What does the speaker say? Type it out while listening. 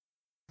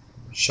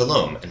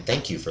Shalom, and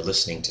thank you for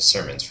listening to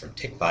sermons from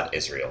Tikvat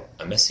Israel,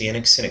 a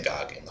Messianic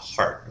synagogue in the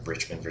heart of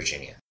Richmond,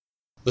 Virginia.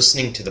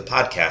 Listening to the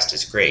podcast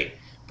is great,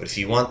 but if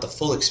you want the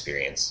full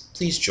experience,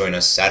 please join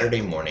us Saturday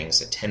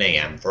mornings at 10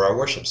 a.m. for our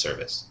worship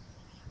service.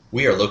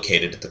 We are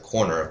located at the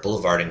corner of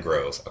Boulevard and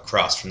Grove,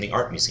 across from the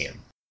Art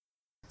Museum.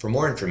 For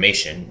more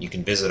information, you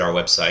can visit our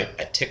website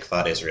at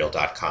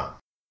tikvatisrael.com.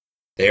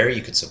 There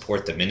you can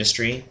support the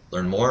ministry,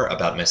 learn more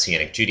about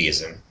Messianic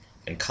Judaism,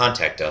 and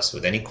contact us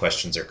with any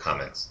questions or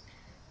comments.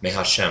 May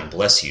Hashem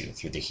bless you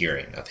through the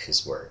hearing of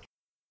His word.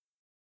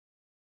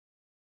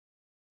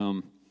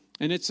 And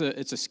it's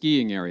a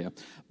skiing area.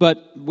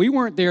 But we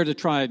weren't there to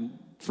try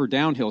for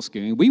downhill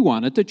skiing. We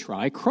wanted to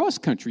try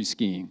cross-country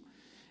skiing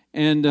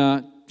and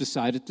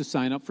decided to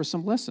sign up for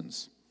some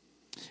lessons.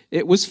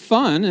 It was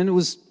fun, and it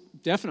was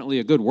definitely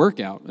a good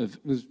workout if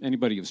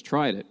anybody who's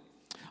tried it.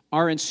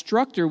 Our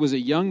instructor was a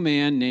young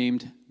man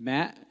named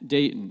Matt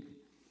Dayton.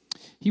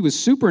 He was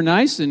super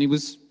nice, and he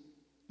was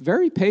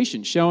very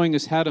patient, showing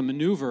us how to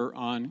maneuver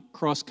on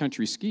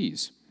cross-country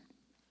skis.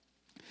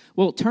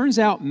 Well, it turns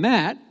out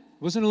Matt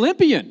was an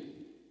Olympian.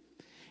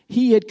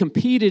 He had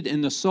competed in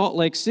the Salt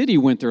Lake City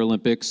Winter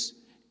Olympics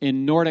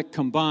in Nordic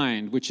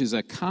combined, which is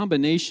a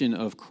combination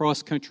of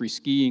cross-country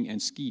skiing and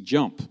ski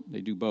jump.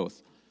 They do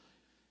both.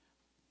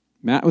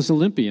 Matt was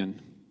Olympian.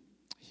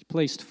 He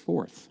placed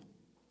fourth.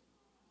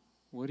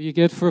 What do you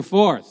get for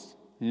fourth,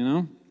 you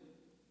know?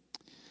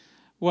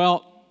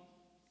 Well,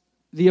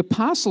 the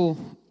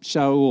Apostle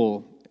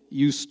Shaul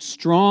used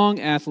strong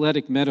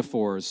athletic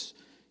metaphors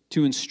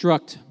to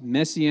instruct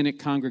Messianic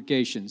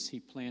congregations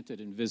he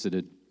planted and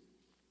visited.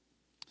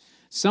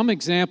 Some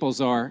examples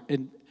are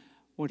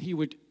when he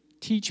would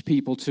teach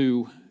people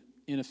to,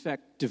 in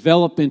effect,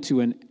 develop into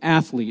an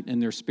athlete in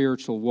their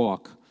spiritual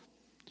walk.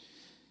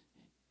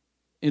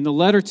 In the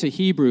letter to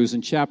Hebrews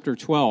in chapter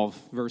 12,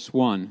 verse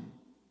 1,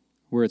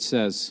 where it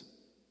says,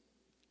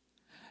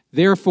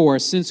 "Therefore,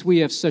 since we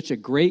have such a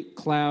great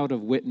cloud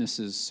of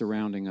witnesses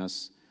surrounding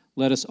us,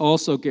 let us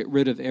also get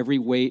rid of every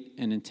weight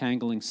and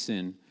entangling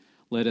sin.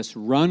 Let us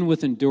run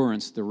with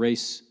endurance the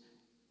race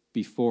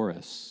before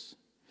us."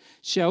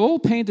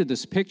 Shaul painted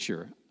this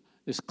picture,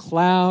 this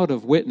cloud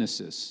of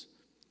witnesses.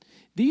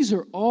 These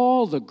are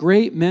all the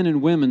great men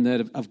and women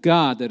of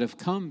God that have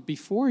come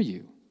before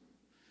you.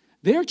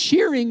 They're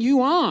cheering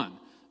you on,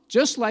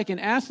 just like an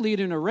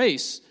athlete in a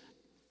race.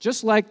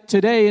 Just like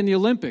today in the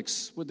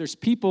Olympics, where there's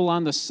people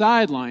on the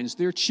sidelines,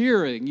 they're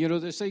cheering.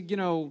 They say,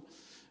 go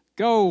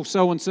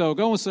so-and-so,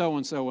 go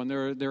so-and-so, and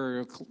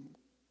they're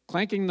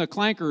clanking the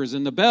clankers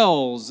and the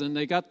bells, and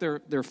they got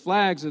their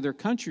flags of their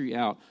country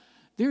out.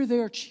 They're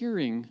there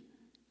cheering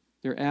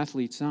their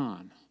athletes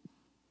on.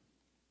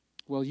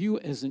 Well, you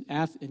as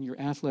in your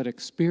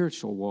athletic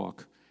spiritual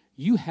walk,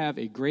 you have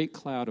a great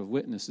cloud of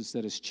witnesses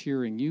that is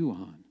cheering you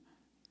on.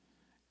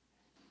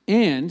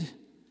 And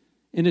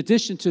in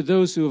addition to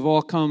those who have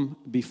all come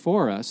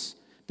before us,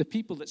 the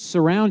people that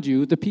surround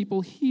you, the people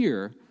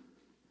here,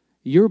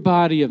 your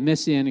body of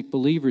Messianic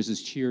believers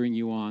is cheering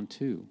you on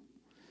too.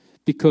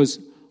 Because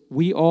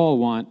we all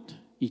want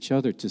each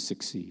other to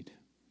succeed.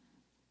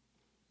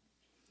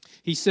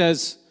 He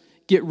says,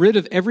 get rid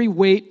of every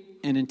weight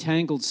and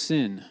entangled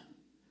sin.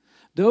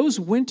 Those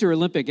Winter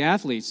Olympic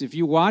athletes, if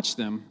you watch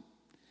them,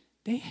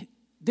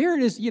 there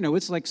it is,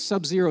 it's like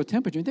sub-zero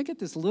temperature. And they get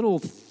this little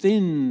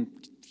thin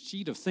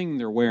sheet of thing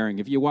they're wearing.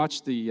 If you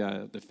watch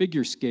the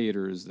figure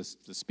skaters,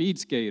 the speed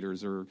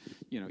skaters, or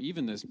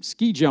even the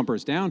ski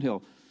jumpers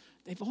downhill,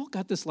 they've all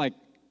got this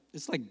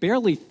it's like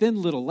barely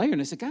thin little layer.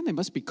 And I said, God, they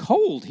must be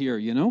cold here,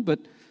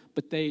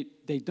 But they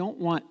don't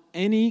want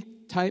any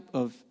type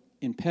of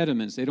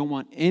impediments. They don't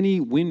want any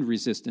wind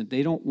resistance.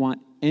 They don't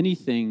want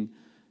anything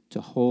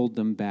to hold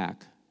them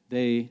back.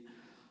 They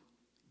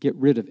get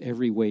rid of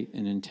every weight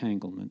and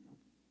entanglement.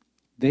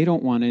 They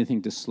don't want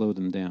anything to slow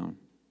them down.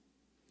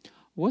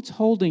 What's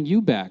holding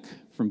you back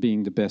from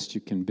being the best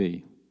you can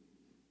be?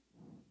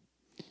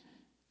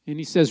 And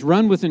he says,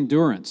 run with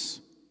endurance.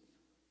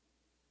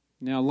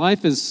 Now,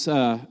 life is,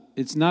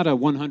 it's not a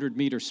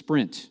 100-meter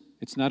sprint.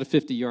 It's not a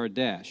 50-yard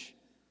dash.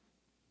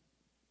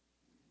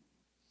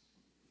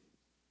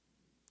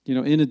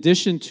 In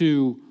addition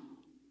to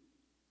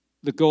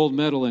the gold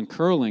medal in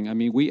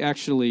curling, we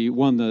actually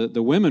won,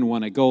 the women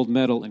won a gold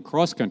medal in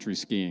cross-country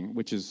skiing,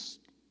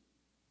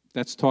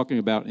 that's talking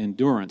about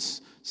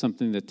endurance,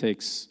 something that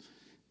takes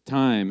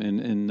time,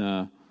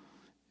 and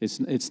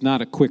it's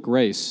not a quick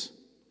race.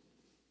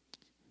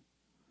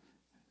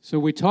 So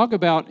we talk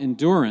about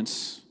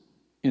endurance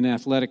in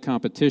athletic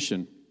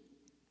competition.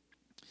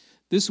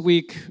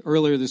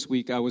 Earlier this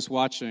week, I was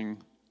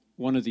watching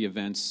one of the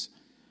events,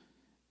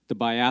 the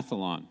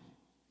Biathlon.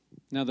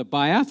 Now, the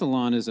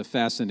Biathlon is a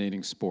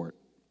fascinating sport.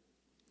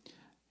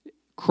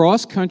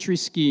 Cross-country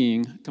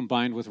skiing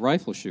combined with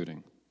rifle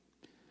shooting.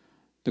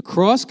 The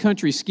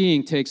cross-country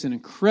skiing takes an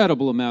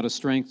incredible amount of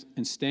strength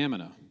and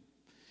stamina.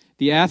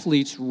 The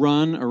athletes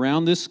run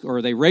around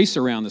they race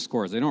around this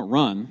course. They don't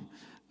run.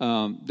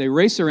 They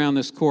race around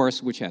this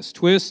course, which has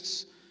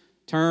twists,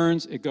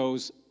 turns. It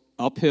goes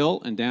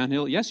uphill and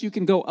downhill. Yes, you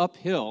can go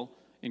uphill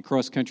in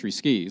cross-country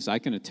skis. I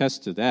can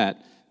attest to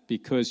that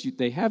because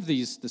they have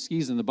the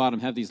skis in the bottom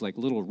have these like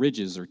little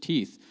ridges or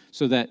teeth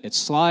so that it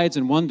slides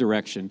in one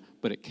direction,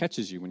 but it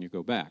catches you when you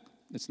go back.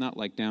 It's not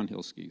like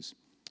downhill skis.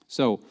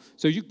 So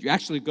you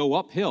actually go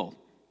uphill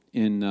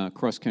in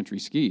cross-country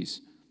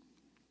skis.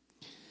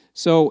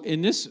 So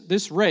in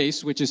this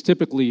race, which is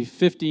typically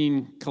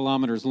 15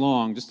 kilometers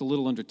long, just a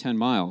little under 10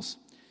 miles,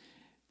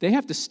 they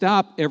have to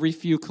stop every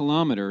few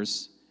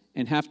kilometers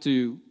and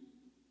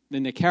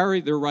then they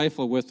carry their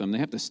rifle with them. They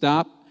have to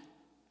stop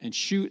and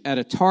shoot at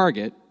a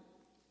target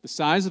the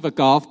size of a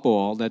golf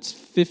ball that's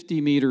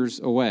 50 meters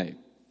away.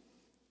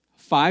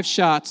 5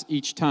 shots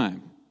each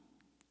time.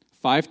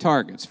 5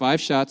 targets. 5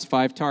 shots,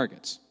 5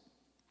 targets.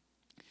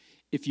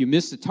 If you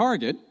miss the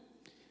target,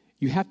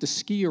 you have to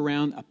ski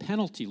around a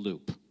penalty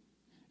loop.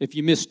 If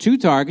you miss 2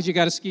 targets, you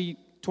got to ski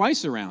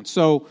twice around.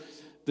 So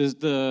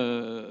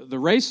the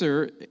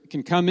racer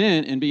can come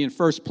in and be in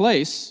first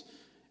place,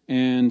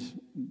 and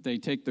they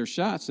take their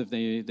shots if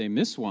they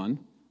miss one.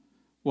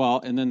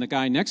 Well, and then the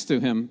guy next to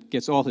him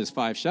gets all his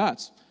 5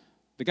 shots.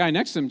 The guy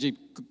next to him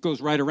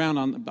goes right around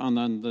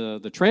on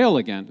the trail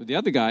again. The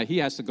other guy, he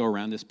has to go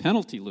around this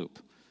penalty loop.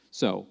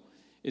 So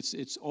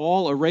it's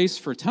all a race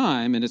for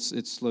time, and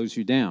it slows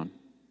you down.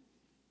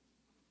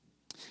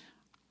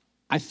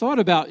 I thought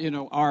about,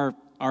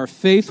 our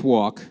faith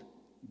walk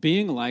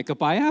being like a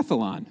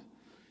biathlon.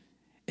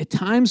 At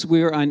times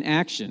we're on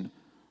action.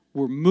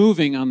 We're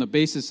moving on the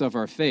basis of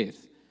our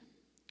faith.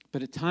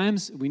 But at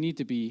times we need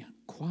to be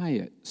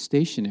quiet,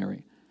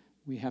 stationary.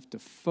 We have to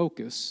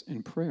focus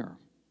in prayer.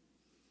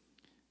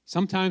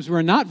 Sometimes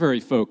we're not very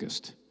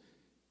focused.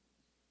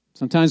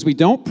 Sometimes we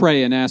don't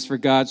pray and ask for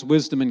God's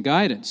wisdom and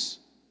guidance.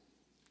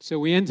 So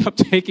we end up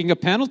taking a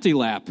penalty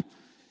lap.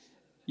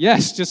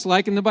 Yes, just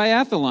like in the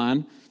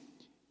biathlon,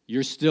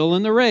 you're still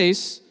in the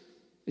race.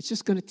 It's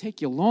just going to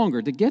take you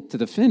longer to get to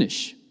the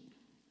finish.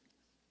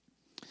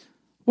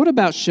 What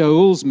about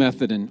Shaul's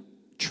method in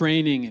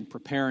training and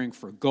preparing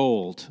for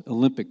gold,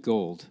 Olympic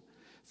gold?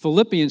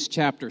 Philippians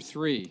chapter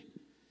 3,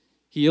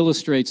 he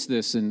illustrates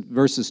this in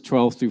verses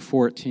 12 through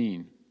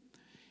 14.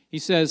 He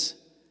says,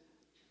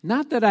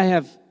 "Not that I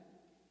have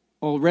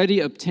already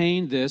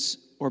obtained this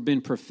or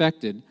been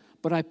perfected,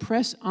 but I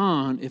press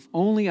on if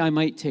only I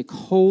might take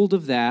hold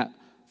of that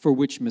for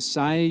which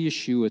Messiah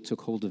Yeshua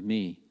took hold of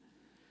me.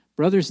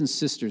 Brothers and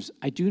sisters,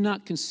 I do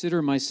not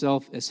consider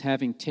myself as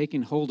having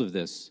taken hold of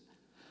this,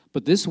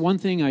 but this one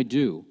thing I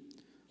do,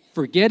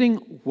 forgetting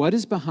what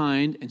is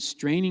behind and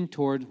straining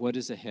toward what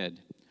is ahead.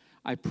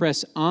 I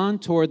press on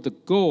toward the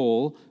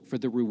goal for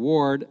the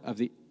reward of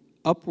the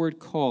upward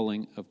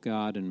calling of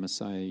God and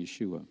Messiah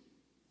Yeshua."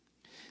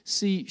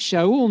 See,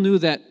 Shaul knew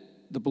that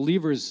the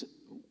believer's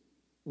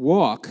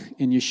walk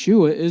in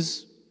Yeshua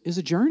is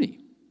a journey.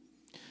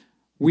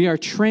 We are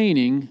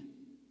training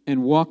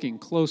and walking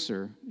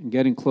closer and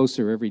getting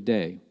closer every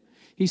day.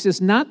 He says,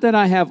 not that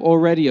I have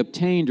already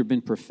obtained or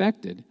been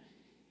perfected.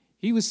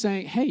 He was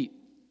saying, hey,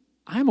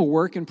 I'm a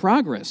work in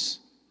progress,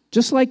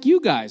 just like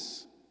you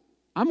guys.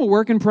 I'm a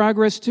work in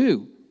progress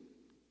too.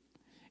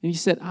 And he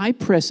said, I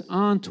press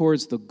on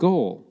towards the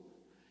goal.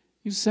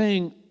 He's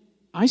saying,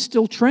 I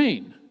still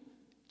train.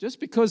 Just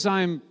because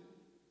I'm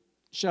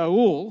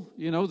Shaul,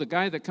 the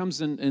guy that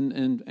comes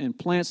and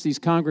plants these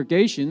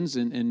congregations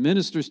and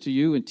ministers to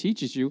you and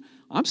teaches you,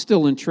 I'm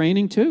still in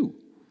training too.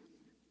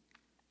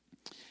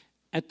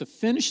 At the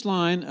finish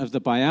line of the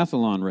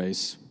biathlon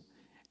race,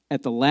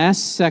 at the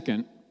last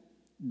second,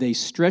 they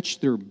stretch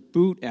their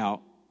boot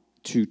out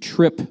to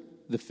trip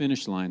the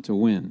finish line to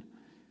win.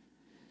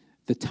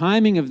 The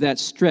timing of that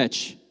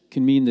stretch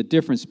can mean the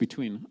difference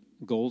between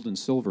gold and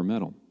silver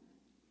medal.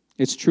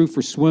 It's true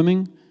for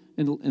swimming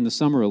in the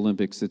Summer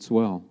Olympics as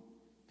well.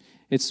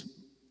 It's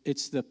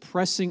the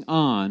pressing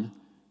on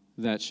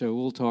that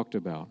Shaul talked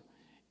about.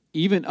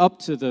 Even up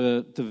to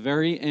the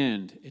very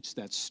end, it's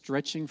that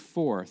stretching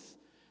forth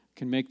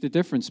can make the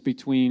difference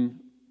between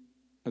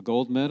a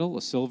gold medal,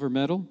 a silver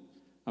medal,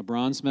 a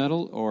bronze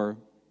medal, or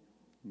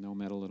no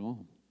medal at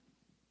all.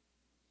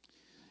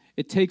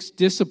 It takes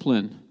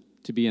discipline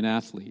to be an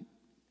athlete.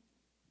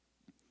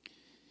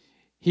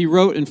 He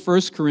wrote in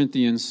 1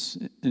 Corinthians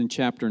in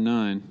chapter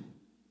 9,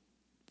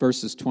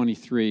 verses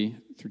 23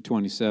 through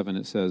 27,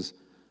 it says,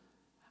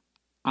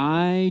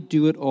 I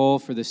do it all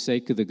for the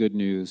sake of the good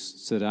news,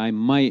 so that I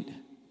might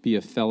be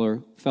a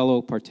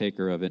fellow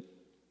partaker of it.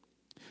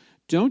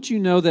 Don't you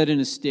know that in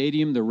a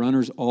stadium the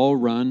runners all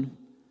run,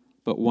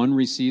 but one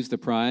receives the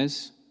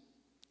prize?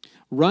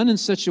 Run in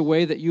such a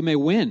way that you may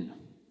win.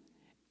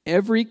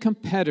 Every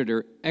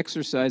competitor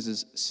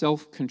exercises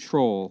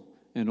self-control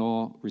in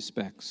all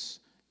respects.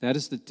 That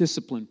is the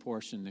discipline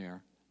portion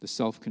there, the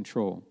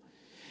self-control.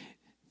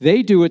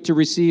 They do it to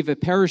receive a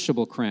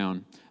perishable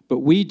crown, but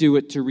we do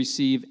it to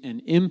receive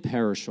an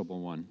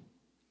imperishable one.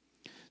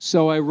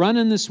 So I run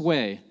in this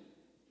way,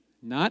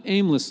 not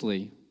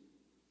aimlessly.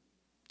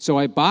 So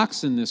I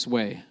box in this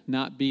way,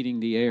 not beating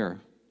the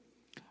air.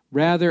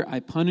 Rather,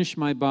 I punish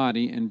my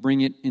body and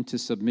bring it into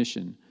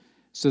submission,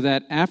 so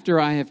that after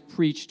I have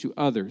preached to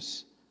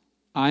others,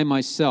 I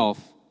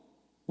myself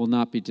will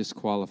not be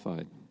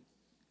disqualified.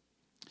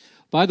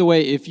 By the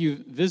way, if you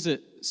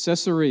visit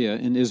Caesarea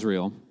in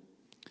Israel,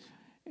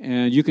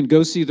 and you can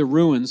go see the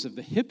ruins of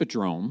the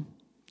Hippodrome,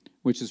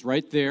 which is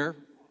right there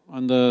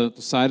on the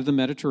side of the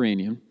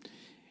Mediterranean.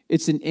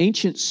 It's an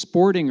ancient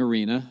sporting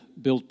arena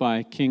built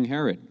by King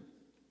Herod.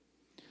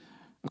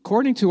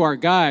 According to our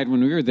guide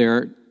when we were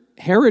there,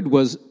 Herod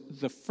was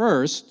the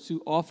first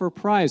to offer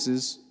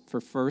prizes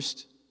for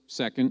first,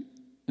 second,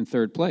 and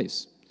third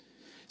place.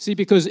 See,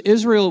 because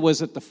Israel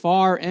was at the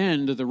far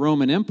end of the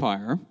Roman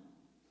Empire,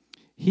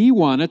 he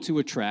wanted to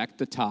attract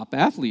the top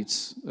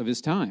athletes of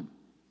his time.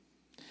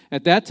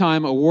 At that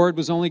time, award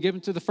was only given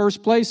to the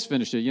first place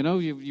finisher. You know,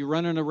 you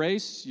run in a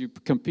race, you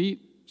compete,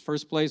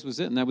 first place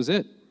was it, and that was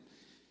it.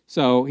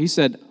 So he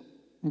said,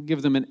 we'll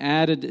give them an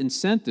added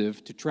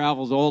incentive to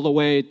travel all the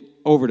way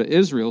over to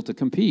Israel to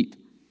compete.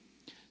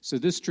 So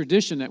this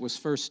tradition that was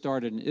first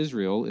started in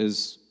Israel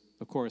is,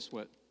 of course,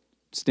 what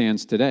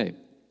stands today.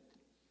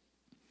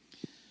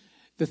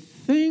 The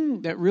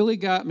thing that really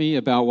got me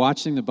about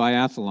watching the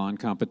biathlon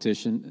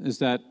competition is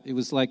that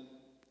it's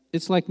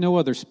like no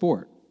other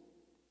sport.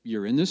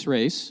 You're in this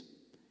race.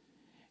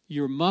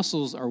 Your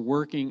muscles are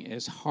working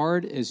as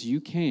hard as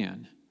you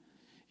can.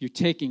 You're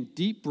taking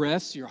deep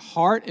breaths. Your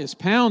heart is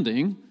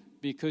pounding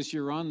because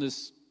you're on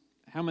this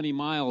how many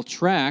mile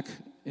track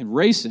and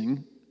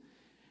racing.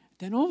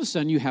 Then all of a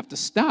sudden you have to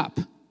stop.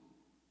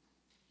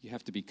 You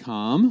have to be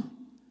calm,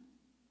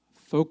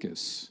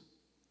 focus.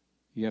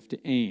 You have to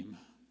aim.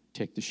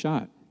 Take the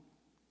shot.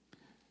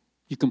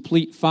 You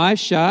complete 5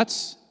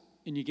 shots,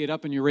 and you get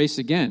up and you race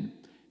again.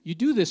 You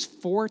do this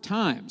 4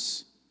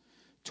 times,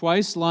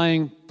 twice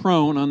lying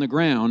prone on the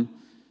ground,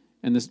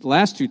 and the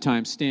last 2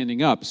 times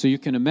standing up. So you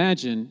can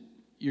imagine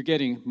you're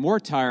getting more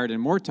tired,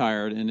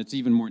 and it's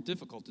even more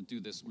difficult to do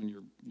this when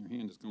your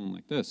hand is going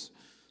like this.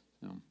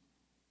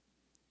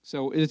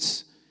 So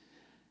it's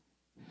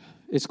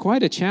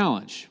quite a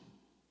challenge.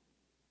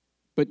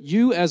 But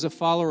you, as a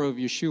follower of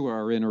Yeshua,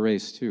 are in a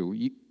race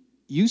too.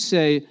 You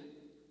say,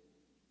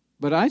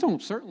 but I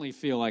don't certainly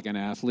feel like an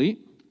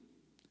athlete.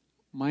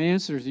 My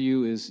answer to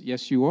you is,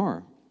 yes, you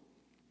are.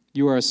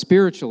 You are a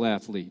spiritual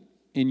athlete.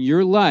 In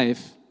your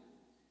life,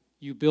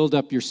 you build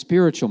up your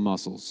spiritual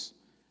muscles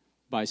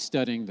by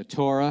studying the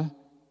Torah,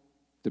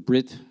 the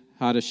Brit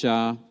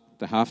Hadashah,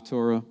 the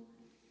Haftorah.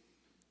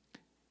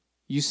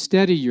 You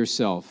steady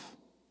yourself.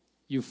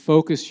 You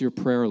focus your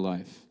prayer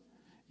life,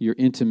 your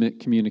intimate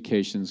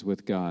communications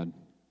with God.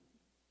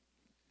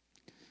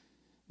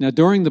 Now,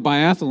 during the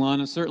biathlon,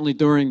 and certainly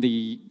during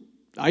the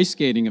ice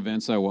skating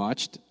events I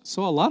watched,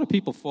 saw a lot of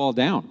people fall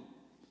down.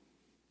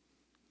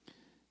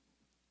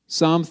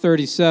 Psalm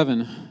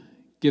 37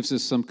 gives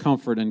us some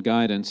comfort and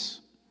guidance.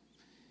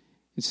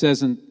 It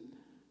says,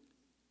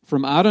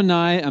 "From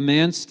Adonai a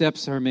man's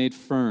steps are made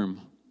firm.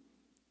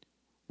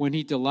 When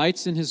he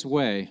delights in his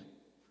way,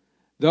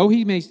 though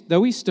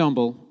he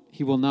stumble,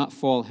 he will not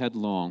fall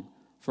headlong,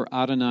 for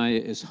Adonai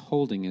is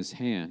holding his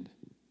hand."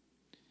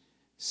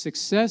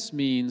 Success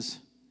means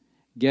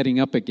getting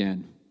up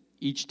again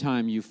each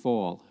time you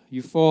fall.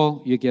 You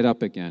fall, you get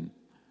up again.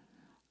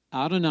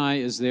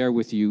 Adonai is there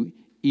with you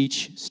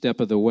each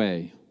step of the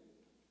way.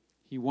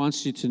 He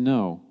wants you to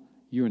know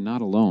you are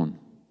not alone.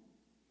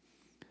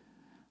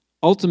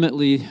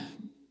 Ultimately,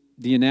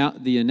 the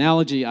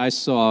analogy I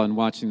saw in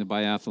watching the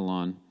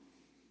biathlon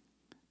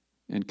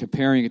and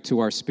comparing it to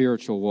our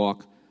spiritual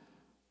walk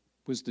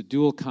was the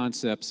dual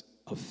concepts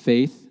of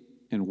faith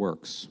and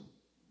works.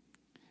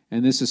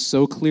 And this is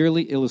so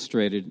clearly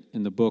illustrated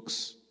in the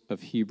books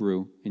of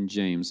Hebrew and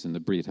James in the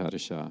Brit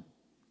Hadashah.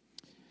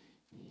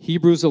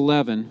 Hebrews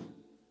 11,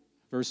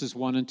 verses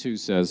 1 and 2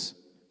 says,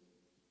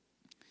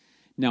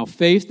 "Now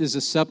faith is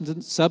a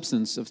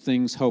substance of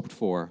things hoped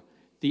for,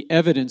 the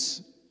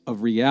evidence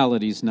of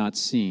realities not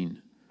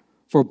seen.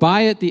 For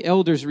by it the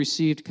elders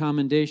received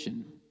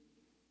commendation."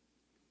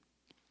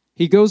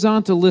 He goes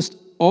on to list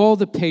all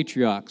the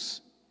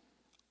patriarchs,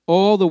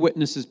 all the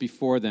witnesses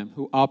before them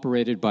who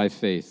operated by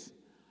faith.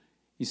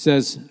 He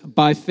says,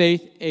 by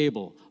faith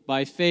Abel,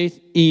 by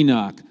faith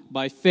Enoch,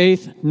 by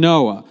faith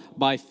Noah,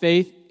 by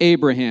faith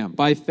Abraham,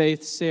 by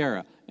faith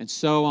Sarah, and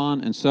so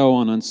on and so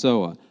on and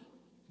so on.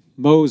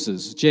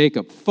 Moses,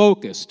 Jacob,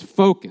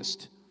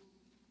 focused.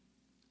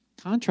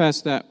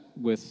 Contrast that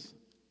with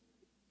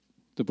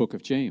the book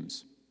of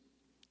James.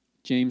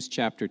 James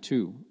chapter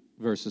 2,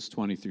 verses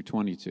 20 through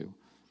 22.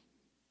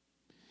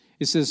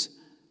 It says,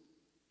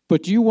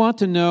 "But do you want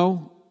to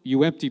know,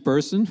 you empty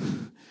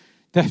person,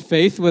 that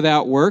faith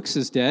without works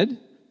is dead?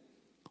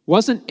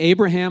 Wasn't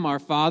Abraham our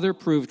father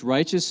proved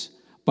righteous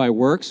by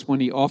works when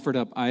he offered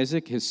up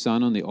Isaac, his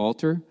son, on the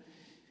altar?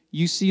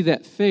 You see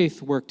that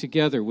faith worked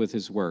together with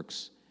his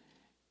works,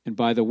 and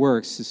by the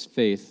works his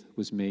faith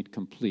was made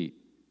complete."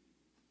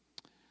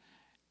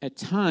 At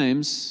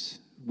times,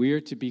 we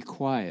are to be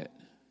quiet,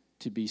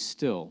 to be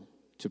still,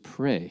 to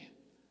pray.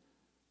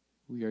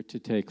 We are to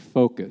take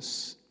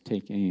focus,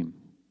 take aim.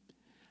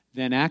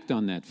 Then act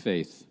on that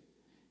faith.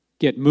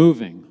 Get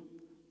moving.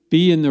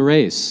 Be in the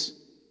race.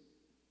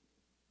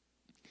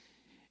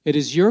 It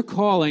is your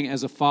calling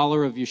as a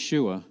follower of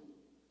Yeshua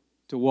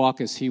to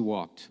walk as he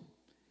walked.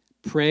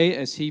 Pray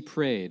as he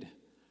prayed.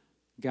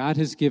 God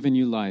has given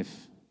you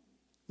life.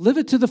 Live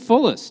it to the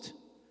fullest.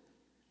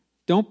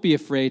 Don't be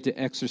afraid to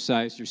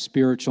exercise your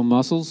spiritual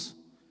muscles.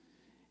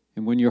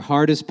 And when your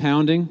heart is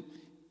pounding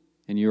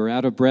and you're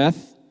out of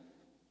breath,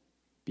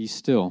 be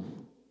still.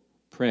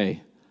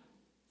 Pray.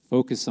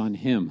 Focus on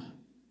him.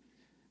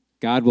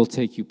 God will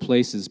take you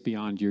places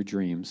beyond your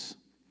dreams.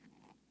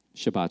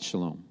 Shabbat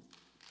shalom.